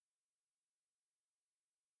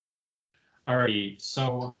Alrighty.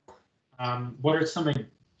 So, what are some of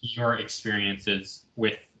your experiences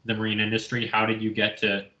with the marine industry? How did you get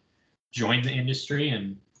to join the industry,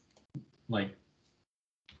 and like,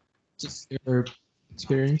 Just your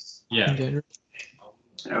experience in yeah, general.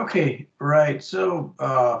 Okay, right. So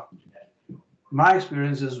my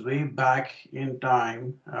experience is way back in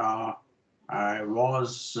time. I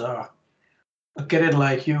was a cadet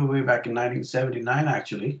like you way back in 1979,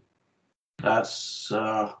 actually. That's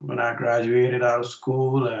when I graduated out of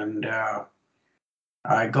school, and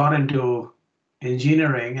I got into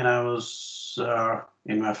engineering, and I was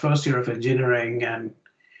in my first year of engineering, and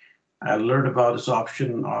I learned about this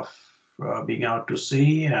option of being out to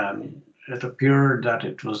sea, and it appeared that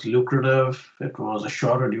it was lucrative. It was a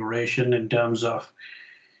shorter duration in terms of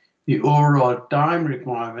the overall time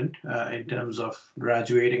requirement, in terms of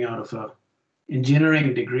graduating out of a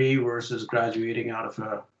engineering degree versus graduating out of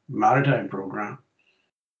a maritime program.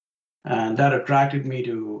 And that attracted me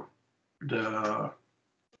to the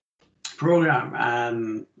program,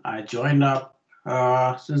 and I joined up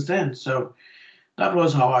since then. So that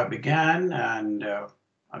was how I began, and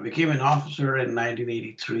I became an officer in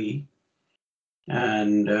 1983,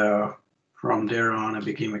 and from there on, I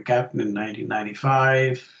became a captain in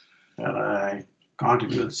 1995, and I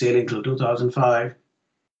continued sailing till 2005,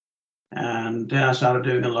 and then I started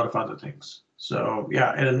doing a lot of other things. So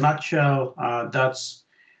yeah, in a nutshell, that's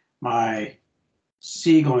my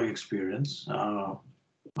seagoing experience.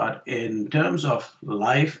 But in terms of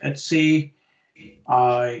life at sea,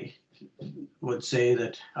 I would say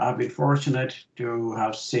that I've been fortunate to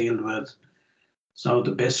have sailed with some of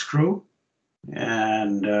the best crew,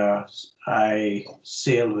 and I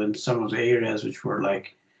sailed in some of the areas which were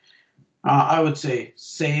like, I would say,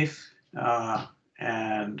 safe,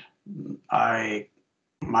 and I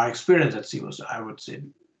my experience at sea was, I would say,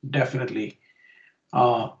 definitely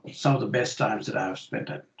some of the best times that I have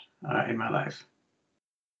spent in my life.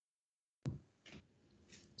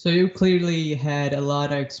 So you clearly had a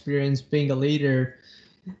lot of experience being a leader,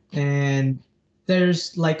 and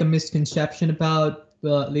there's like a misconception about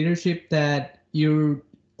leadership that you're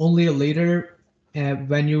only a leader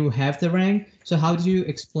when you have the rank. So how do you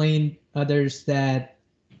explain others that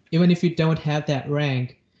even if you don't have that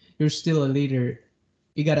rank, you're still a leader?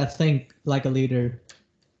 You gotta think like a leader.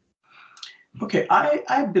 Okay,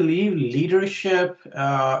 I believe leadership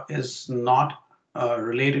is not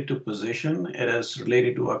related to position. It is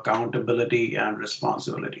related to accountability and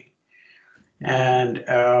responsibility. And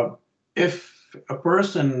if a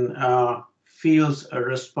person feels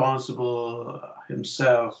responsible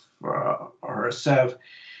himself or herself,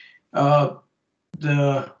 uh,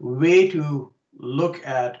 the way to look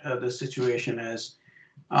at the situation is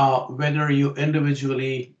whether you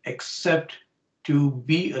individually accept to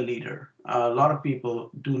be a leader. A lot of people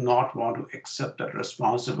do not want to accept that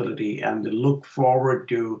responsibility, and they look forward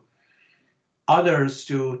to others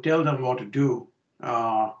to tell them what to do.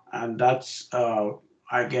 And that's,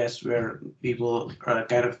 I guess, where people kind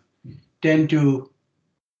of tend to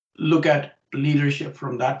look at leadership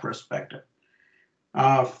from that perspective.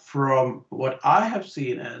 From what I have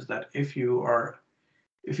seen is that if you are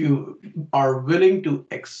willing to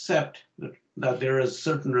accept that there is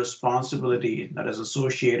certain responsibility that is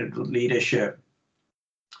associated with leadership,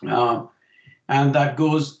 uh, and that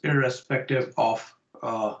goes irrespective of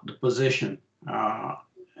the position.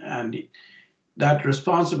 And that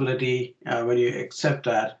responsibility, when you accept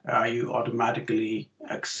that, you automatically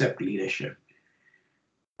accept leadership.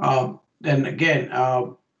 Then again,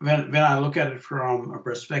 when I look at it from a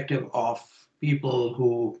perspective of people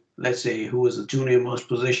who, let's say, who is the junior most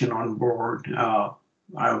position on board,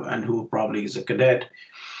 and who probably is a cadet,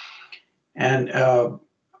 and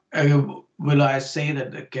will I say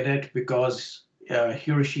that the cadet, because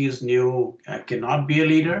he or she is new, cannot be a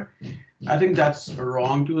leader? I think that's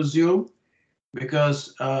wrong to assume,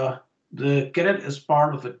 because the cadet is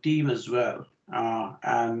part of a team as well,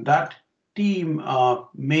 and that team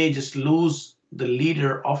may just lose the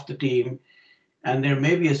leader of the team, and there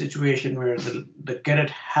may be a situation where the cadet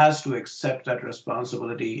has to accept that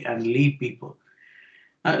responsibility and lead people.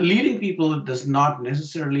 Leading people does not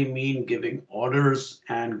necessarily mean giving orders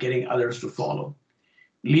and getting others to follow.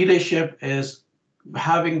 Leadership is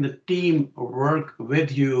having the team work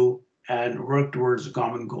with you and work towards a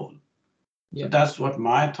common goal. So Yeah. that's what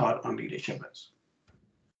my thought on leadership is.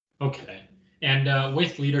 okay. And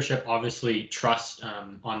with leadership, obviously, trust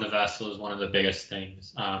on the vessel is one of the biggest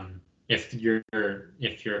things. If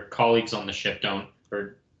your colleagues on the ship don't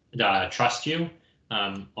or trust you,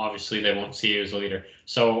 obviously they won't see you as a leader.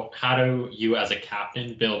 So how do you, as a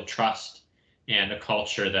captain, build trust and a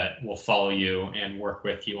culture that will follow you and work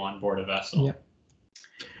with you on board a vessel? Yep.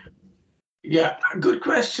 Yeah, good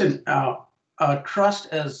question.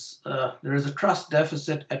 Trust is there is a trust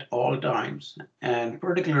deficit at all times, and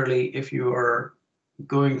particularly if you are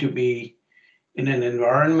going to be in an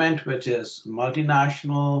environment which is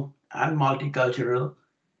multinational and multicultural,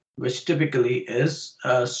 which typically is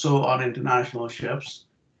so on international ships.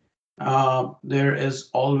 There is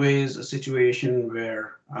always a situation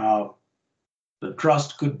where the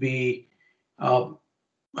trust could be uh,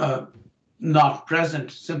 uh, not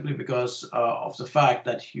present simply because of the fact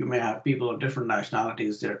that you may have people of different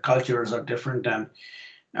nationalities, their cultures are different, and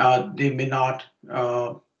they may not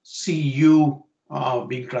see you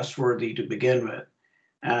being trustworthy to begin with.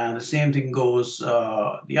 And the same thing goes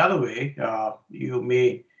the other way. You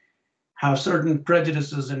may have certain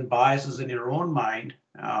prejudices and biases in your own mind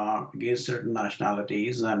against certain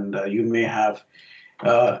nationalities, and you may have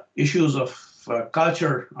issues of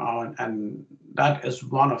culture, and that is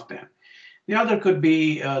one of them. The other could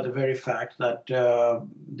be the very fact that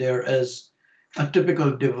there is a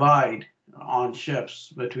typical divide on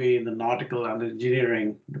ships between the nautical and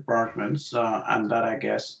engineering departments, and that I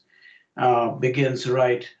guess begins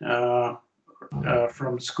right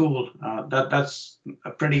from school. That's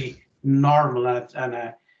a pretty normal and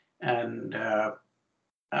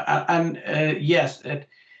yes,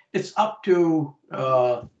 it's up to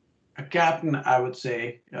a captain, I would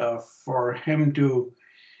say, for him to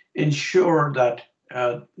ensure that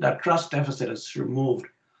that trust deficit is removed.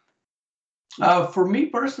 For me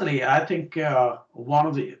personally, I think one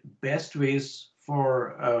of the best ways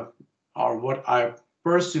for or what I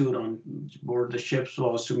pursued on board the ships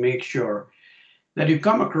was to make sure that you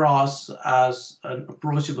come across as an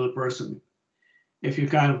approachable person. If you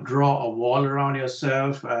kind of draw a wall around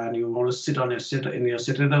yourself and you want to sit on in your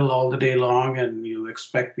citadel all the day long, and you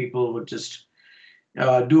expect people would just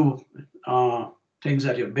do things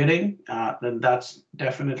at your bidding, then that's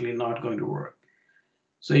definitely not going to work.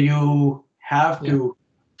 So you have to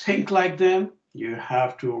think like them. You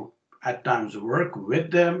have to at times work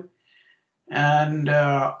with them. And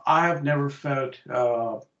I have never felt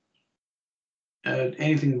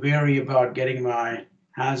anything wary about getting my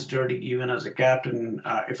hands dirty, even as a captain,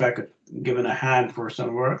 if I could given a hand for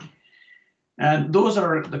some work. And those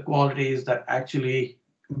are the qualities that actually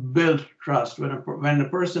build trust. When a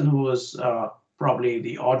person who is probably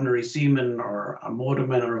the ordinary seaman or a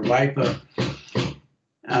motorman or a viper,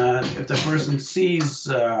 and if the person sees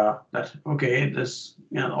that, okay, this,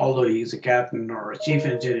 although he's a captain or a chief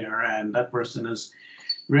engineer, and that person is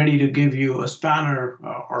ready to give you a spanner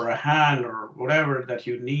or a hand or whatever that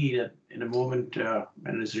you need in a moment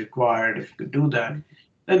when it is required, if you could do that,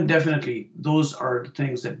 then definitely those are the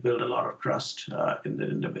things that build a lot of trust in the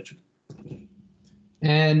individual.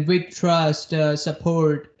 And with trust,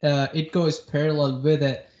 support, it goes parallel with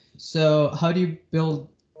it. So how do you build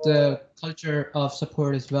the culture of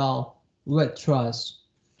support as well with trust?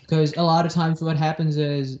 Because a lot of times what happens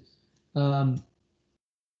is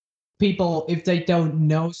people, if they don't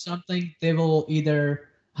know something, they will either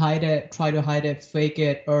hide it, try to hide it, fake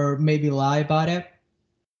it, or maybe lie about it.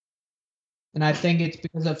 And I think it's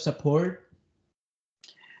because of support.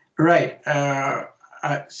 Right.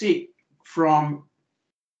 See, from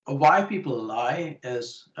why people lie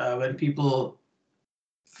is when people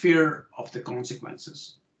fear of the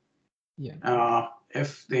consequences. Yeah.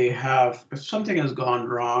 If something has gone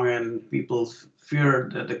wrong and people fear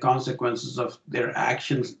that the consequences of their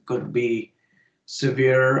actions could be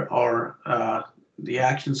severe, or the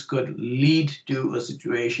actions could lead to a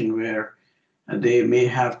situation where they may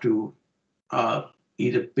have to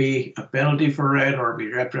either pay a penalty for it or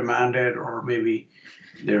be reprimanded, or maybe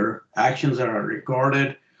their actions are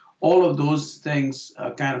recorded. All of those things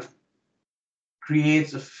kind of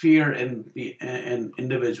creates a fear in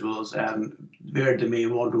individuals, and where they may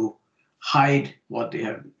want to hide what they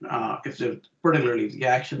have, if particularly the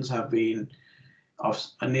actions have been of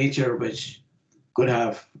a nature which could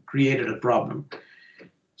have created a problem.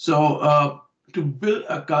 So to build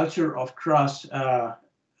a culture of trust,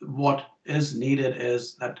 what is needed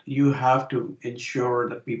is that you have to ensure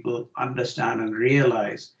that people understand and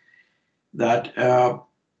realize that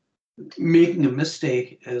making a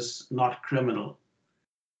mistake is not criminal.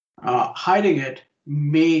 Hiding it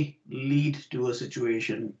may lead to a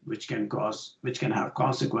situation which can have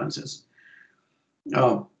consequences.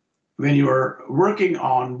 When you're working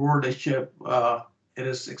on board a ship, it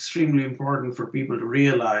is extremely important for people to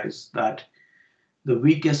realize that the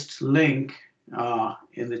weakest link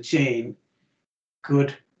in the chain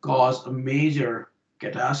could cause a major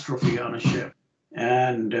catastrophe on a ship.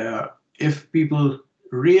 And if people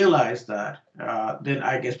realize that, then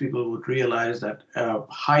I guess people would realize that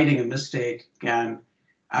hiding a mistake can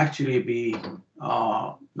actually be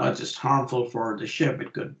not just harmful for the ship,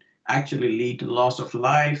 it could actually lead to loss of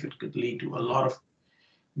life, it could lead to a lot of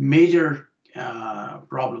major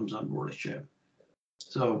problems on board a ship.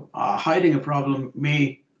 So hiding a problem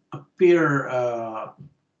may appear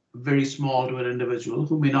very small to an individual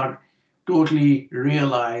who may not totally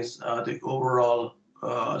realize the overall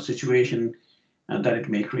situation that it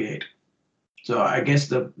may create. So I guess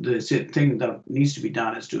the thing that needs to be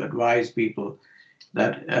done is to advise people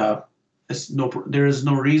that there is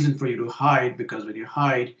no reason for you to hide, because when you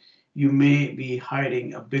hide, you may be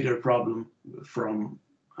hiding a bigger problem from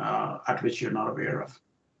at which you're not aware of.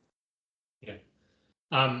 Yeah.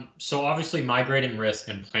 So obviously, migrating risk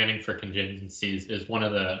and planning for contingencies is one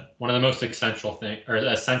of the most essential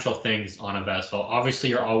things on a vessel. Obviously,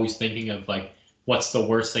 you're always thinking of like, what's the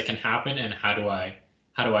worst that can happen, and how do I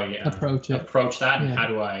approach that, and how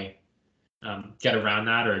do I get around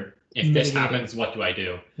that, or if this happens, what do I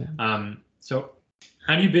do? Yeah. So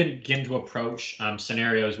how do you begin to approach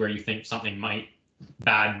scenarios where you think something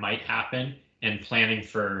bad might happen, and planning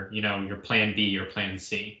for your plan B or plan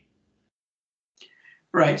C?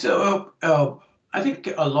 Right. So I think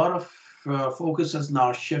a lot of focus has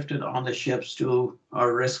now shifted on the ships to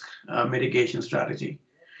a risk mitigation strategy.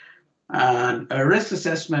 And a risk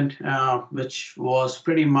assessment, which was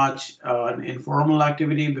pretty much an informal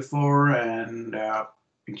activity before, and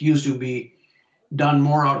it used to be done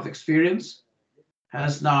more out of experience,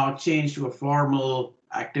 has now changed to a formal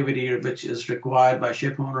activity which is required by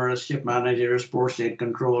ship owners, ship managers, port state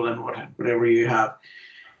control, and whatever you have.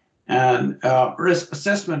 And risk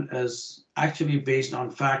assessment is actually based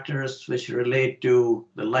on factors which relate to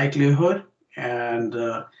the likelihood and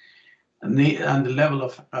the level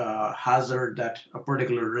of hazard that a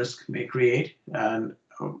particular risk may create. And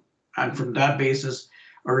from that basis,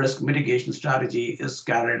 a risk mitigation strategy is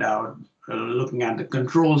carried out, looking at the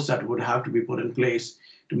controls that would have to be put in place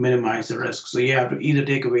to minimize the risk. So you have to either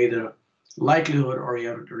take away the likelihood, or you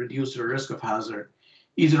have to reduce the risk of hazard.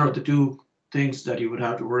 Either of the two things that you would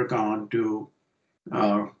have to work on to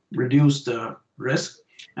reduce the risk.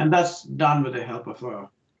 And that's done with the help of a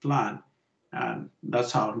plan. And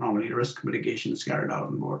that's how normally risk mitigation is carried out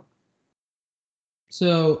on board.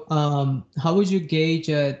 So how would you gauge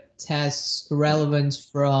a task's relevance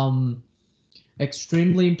from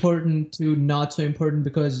extremely important to not so important,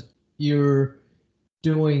 because you're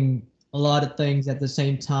doing a lot of things at the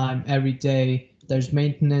same time every day? There's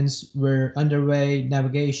maintenance, we're underway,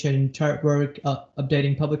 navigation, chart work,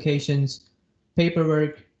 updating publications,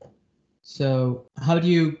 paperwork. So how do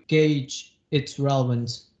you gauge its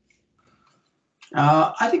relevance?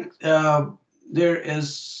 I think there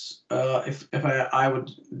is, if I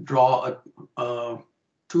would draw a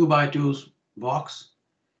 2x2 box,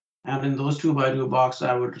 and in those 2x2 box,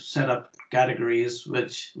 I would set up categories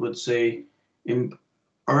which would say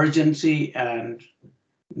urgency and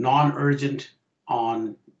non-urgent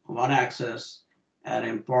on one axis, and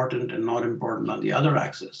important and not important on the other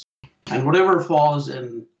axis. And whatever falls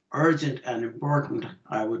in urgent and important,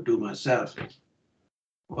 I would do myself.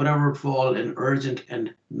 Whatever would fall in urgent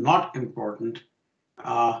and not important,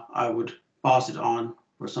 I would pass it on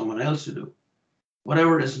for someone else to do.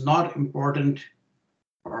 Whatever is not important,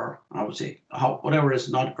 or I would say whatever is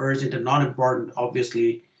not urgent and not important,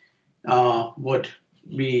 obviously would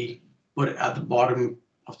be put at the bottom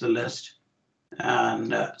of the list.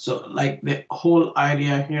 And so like the whole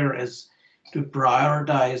idea here is to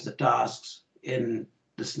prioritize the tasks in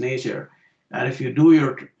this nature. And if you do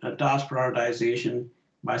your task prioritization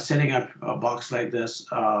by setting up a box like this,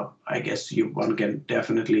 I guess one can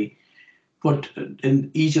definitely put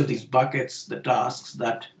in each of these buckets the tasks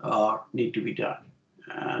that need to be done.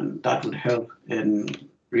 And that would help in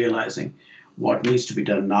realizing what needs to be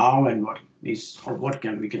done now and what we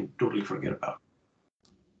can totally forget about.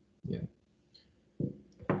 Yeah.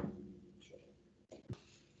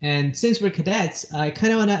 And since we're cadets, I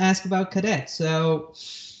kind of want to ask about cadets. So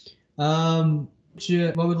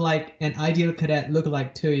what would like an ideal cadet look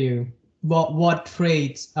like to you? What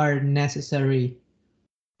traits are necessary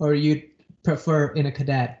or you'd prefer in a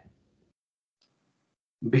cadet?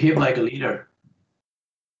 Behave like a leader.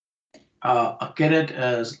 A cadet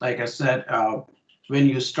is, like I said, when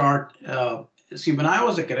you start, see, when I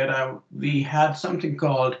was a cadet, we had something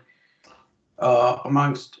called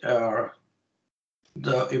amongst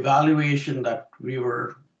the evaluation that we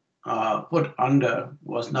were put under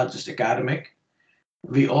was not just academic.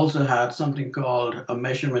 We also had something called a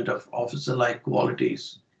measurement of officer-like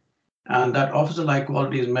qualities. And that officer-like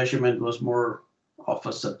qualities measurement was more of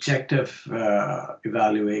a subjective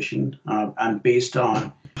evaluation and based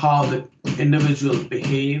on how the individual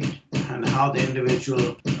behaved and how the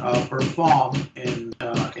individual performed in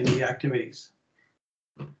the activities.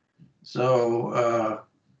 So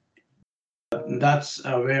that's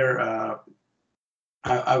where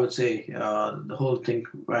I would say the whole thing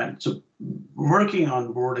went. So working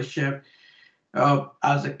on board a ship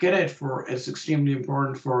as a cadet, it's extremely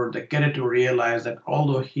important for the cadet to realize that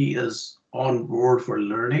although he is on board for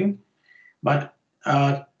learning, but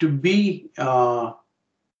to be a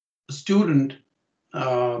student,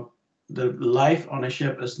 the life on a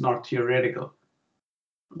ship is not theoretical.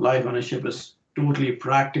 Life on a ship is totally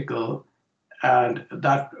practical, and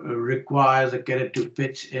that requires a cadet to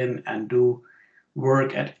pitch in and do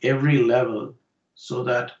work at every level so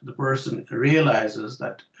that the person realizes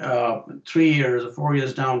that 3 years or 4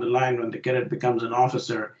 years down the line, when the cadet becomes an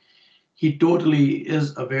officer, he totally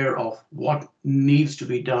is aware of what needs to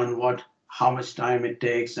be done, how much time it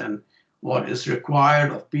takes, and what is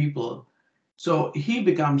required of people. So he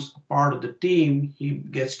becomes part of the team. He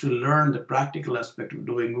gets to learn the practical aspect of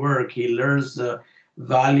doing work. He learns the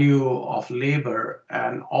value of labor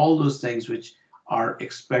and all those things which are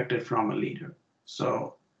expected from a leader.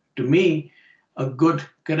 So to me, a good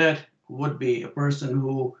cadet would be a person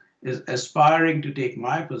who is aspiring to take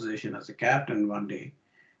my position as a captain one day.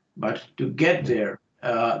 But to get there,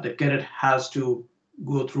 the cadet has to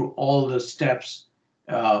go through all the steps,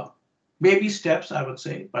 baby steps, I would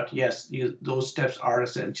say. But yes, those steps are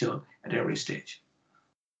essential at every stage.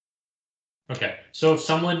 Okay, so if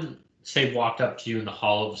someone, say, walked up to you in the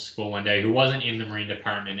hall of the school one day who wasn't in the Marine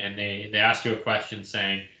Department and they asked you a question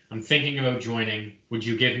saying, I'm thinking about joining, would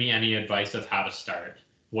you give me any advice of how to start?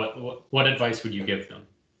 What advice would you give them?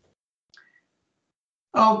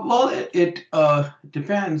 Well, it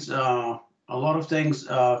depends. A lot of things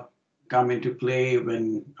come into play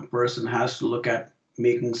when a person has to look at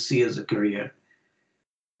making sea as a career.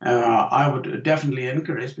 I would definitely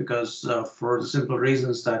encourage, because for the simple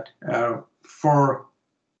reasons that for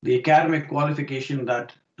the academic qualification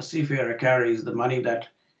that a seafarer carries, the money that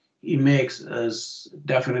he makes is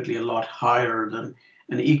definitely a lot higher than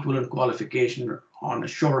an equivalent qualification on a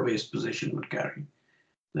shore-based position would carry.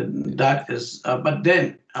 That is, but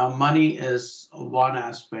then money is one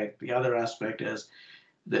aspect. The other aspect is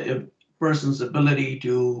the person's ability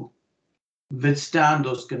to withstand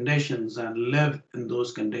those conditions and live in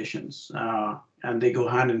those conditions, and they go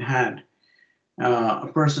hand in hand. A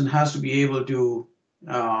person has to be able to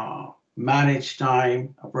manage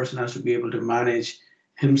time. A person has to be able to manage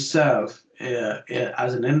himself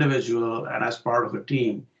as an individual and as part of a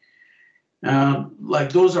team.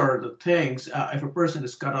 Like those are the things. If a person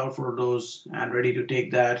is cut out for those and ready to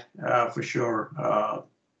take that, for sure,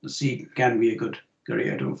 the sea can be a good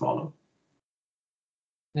career to follow.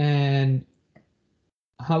 And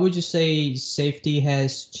how would you say safety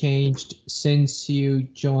has changed since you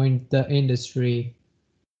joined the industry?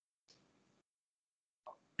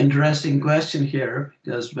 Interesting question here,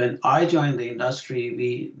 because when I joined the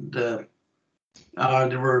industry, there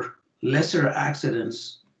were lesser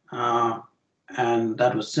accidents, and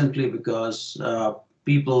that was simply because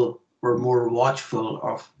people were more watchful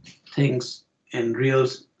of things in real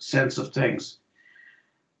sense of things.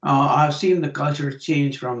 I've seen the culture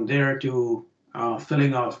change from there to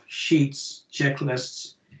filling of sheets,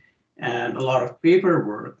 checklists, and a lot of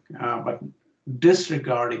paperwork, but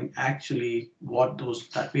disregarding actually what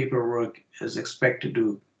that paperwork is expected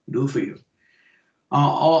to do for you.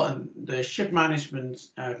 All the ship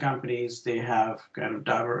management companies, they have kind of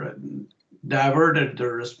diverted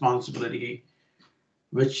their responsibility,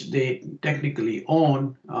 which they technically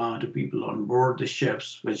own, to people on board the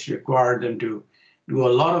ships, which require them to do a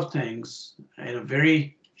lot of things in a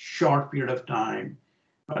very short period of time,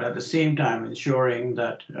 but at the same time ensuring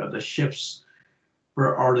that the ship's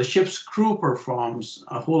crew performs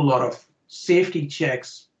a whole lot of safety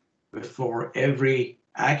checks before every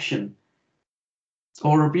action.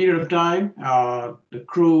 Over a period of time, the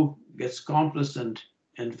crew gets complacent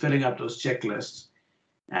in filling up those checklists,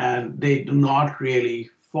 and they do not really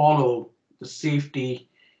follow the safety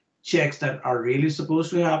checks that are really supposed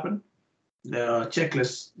to happen. The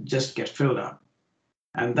checklists just get filled up.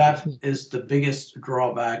 And that is the biggest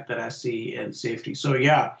drawback that I see in safety. So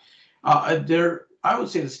yeah, I would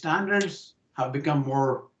say the standards have become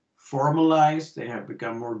more formalized. They have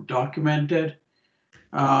become more documented.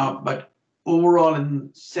 But overall, in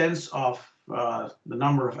sense of the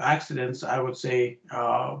number of accidents, I would say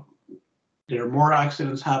there are more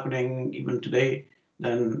accidents happening even today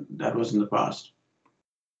than that was in the past.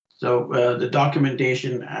 So the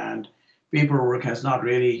documentation and paperwork has not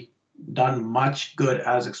really done much good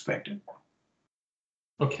as expected.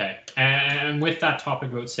 Okay, and with that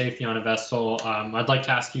topic about safety on a vessel, I'd like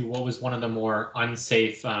to ask you, what was one of the more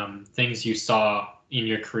unsafe things you saw in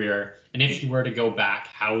your career? And if you were to go back,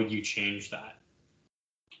 how would you change that?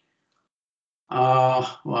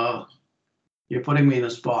 Well, you're putting me in a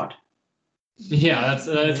spot. Yeah,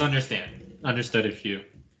 that's understood if you.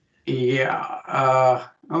 Yeah.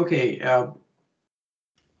 Okay.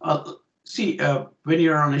 See, when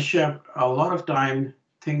you're on a ship, a lot of time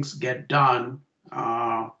things get done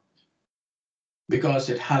because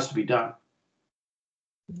it has to be done.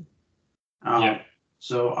 Yeah.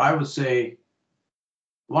 So I would say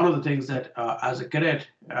one of the things that as a cadet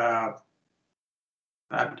that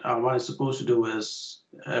one is supposed to do is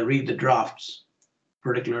read the drafts,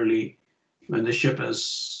 particularly when the ship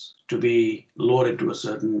is to be loaded to a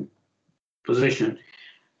certain position,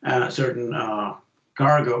 certain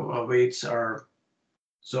cargo weights are.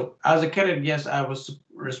 So as a cadet, yes, I was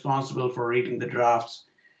responsible for reading the drafts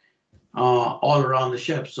all around the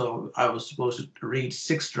ship. So I was supposed to read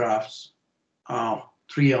 6 drafts,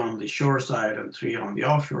 3 on the shore side and 3 on the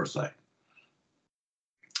offshore side.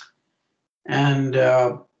 And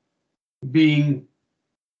being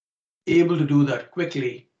able to do that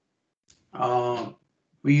quickly,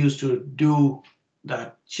 we used to do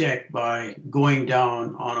that check by going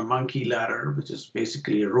down on a monkey ladder, which is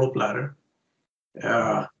basically a rope ladder,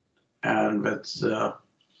 and with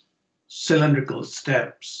cylindrical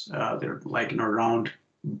steps. They're like round,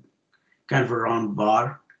 kind of a round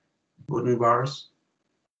bar, wooden bars.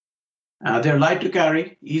 They're light to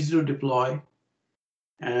carry, easy to deploy,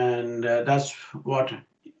 and that's what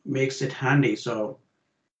makes it handy. So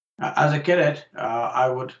as a cadet,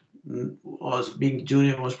 was being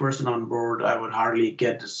junior most person on board, I would hardly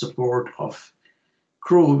get the support of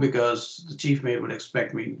crew because the chief mate would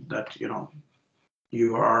expect me that,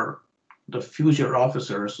 you are the future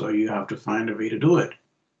officer, so you have to find a way to do it.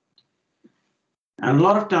 And a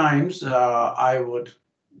lot of times I would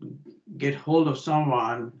get hold of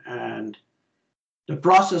someone, and the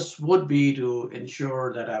process would be to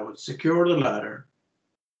ensure that I would secure the ladder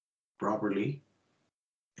properly,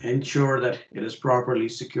 ensure that it is properly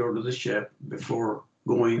secured to the ship before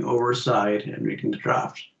going overside and reading the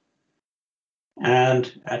draft.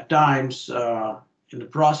 And at times, in the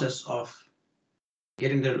process of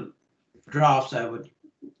getting the drafts, I would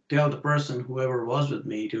tell the person, whoever was with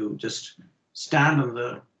me, to just stand on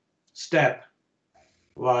the step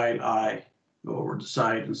while I go over the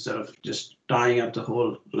side instead of just tying up the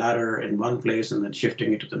whole ladder in one place and then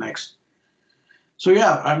shifting it to the next. So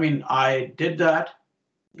yeah, I mean, I did that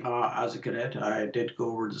as a cadet. I did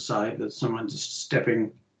go over the side with someone just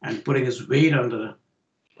stepping and putting his weight on the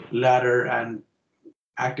ladder and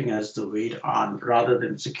acting as the weight on rather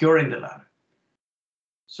than securing the ladder.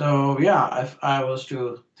 So yeah, if I was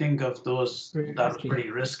to think of those, that was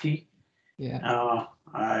pretty risky. Yeah.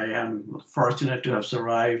 I am fortunate to have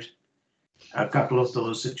survived a couple of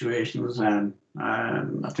those situations, and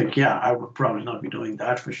I think, yeah, I would probably not be doing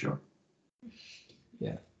that for sure.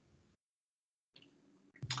 Yeah.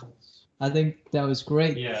 I think that was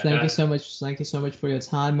great. Yeah, Thank you so much. Thank you so much for your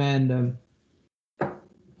time, and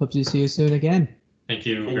hope to see you soon again. Thank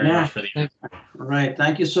you very much for the. Right.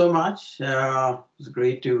 Thank you so much. It was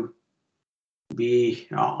great to be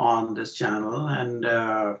on this channel, and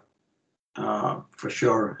for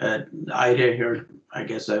sure, the idea here, I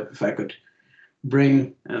guess, if I could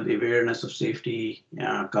bring the awareness of safety,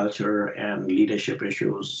 culture, and leadership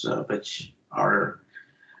issues, which are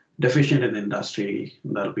deficient in the industry,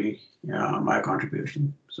 that'll be my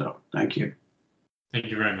contribution. So thank you. Thank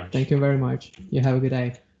you very much. Thank you very much. You have a good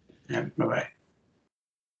day. Yeah, bye-bye.